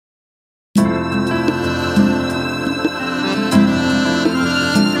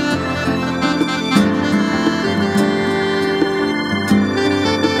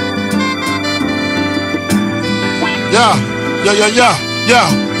Yeah, yeah, yeah, yeah,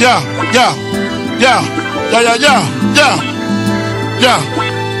 yeah, yeah, yeah, yeah, yeah, yeah, yeah, yeah,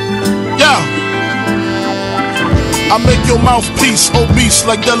 yeah. I make your mouthpiece obese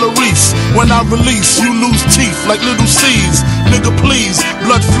like Delarice. When I release, you lose teeth like little C's. Nigga, please,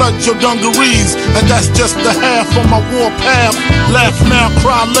 blood flood your dungarees. And that's just the half of my war path. Laugh now,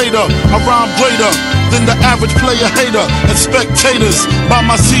 cry later. I rhyme greater than the average player hater. And spectators buy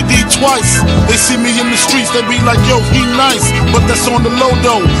my CD twice. They see me in the streets, they be like, yo, he nice. But that's on the low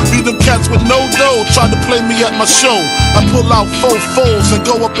though. Be them cats with no dough, try to play me at my show. I pull out 4 foes and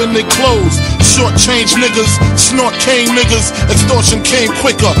go up in their clothes. Short change niggas, snort cane niggas. Extortion came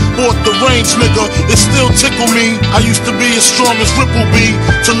quicker, bought the range nigga. It still tickle me. I used to be as strong as Ripple B,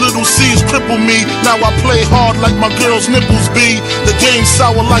 till little C's cripple me. Now I play hard like my girl's nipples be. The game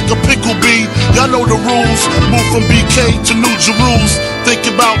sour like a pickle bee. Y'all know the rules. Move from BK to New Jerusalem. Think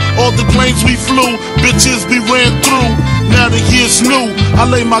about all the planes we flew, bitches we ran through. Now the year's new, I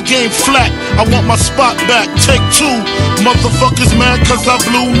lay my game flat. I want my spot back, take 2. Motherfuckers mad cause I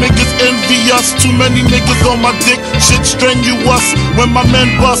blew, niggas envy us. Too many niggas on my dick, shit strenuous. When my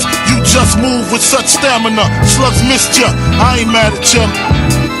men bust, you just move with such stamina. Slugs missed ya, I ain't mad at ya.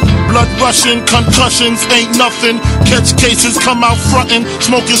 Blood rushing, concussions ain't nothing. Catch cases, come out frontin',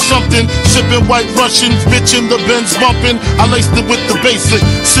 smoking something, sipping white Russians, bitchin' the Benz bumping. I laced it with the basic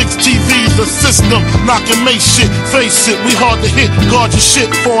 6 TVs, the system, knocking Mace shit. Face it, we hard to hit. Guard your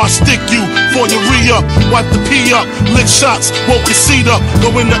shit before I stick you. For your re-up, wipe the pee up, lick shots, woke your seat up.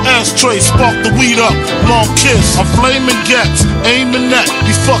 Go in the ashtray, spark the weed up. Long kiss, I'm flaming gats, aiming that,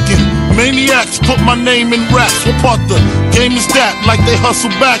 be fucking maniacs, put my name in raps. What part the game is that? Like they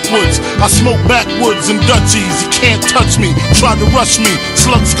hustle backwards. I smoke backwoods and Dutchies. You can't touch me, try to rush me.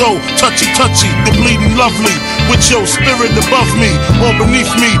 Slugs go touchy touchy. You're bleeding lovely with your spirit above me or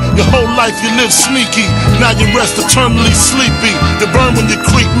beneath me. Your whole life you live sneaky. Now you rest eternally sleepy. You burn when you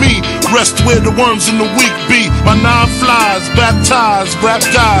creep me. Rest where the worms in the weak be. My 9 flies, baptized, rap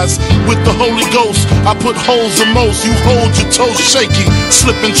guys with the Holy Ghost. I put holes in most. You hold your toes shaky,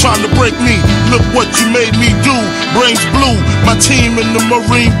 slipping trying to break me. Look what you made me do. Brains blue, my team in the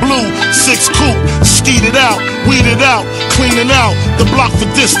marine blue. 6 coupe, skeet it out, weed it out, cleaning out the block for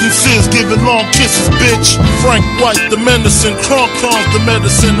distances, giving long kisses, bitch. Frank White, the medicine, Cron's the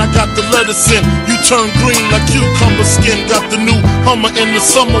medicine. I got the lettuce in, you turn green like cucumber skin. Got the new Hummer in the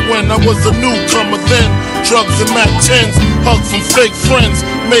summer when I was a newcomer then. Drugs and Mac 10s, hug from fake friends,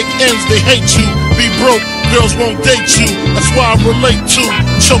 make ends, they hate you. Be broke, girls won't date you, that's why I relate to.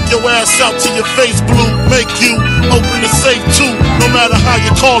 Choke your ass out till your face blue, make you open the safe too, no matter how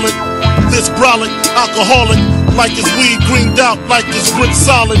you call it. This brolic, alcoholic, like it's weed greened out, like it's grit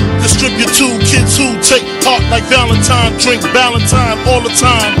solid. Distribute to kids who take heart like Valentine, drink Valentine all the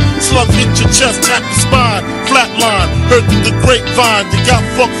time. Slug hit your chest, tap your spine, flatline, heard through the grapevine. You got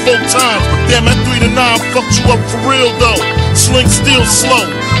fucked 4 times, damn at 3 to 9 fucked you up for real though. Sling still slow,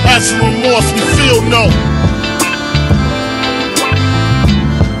 as remorse we feel no.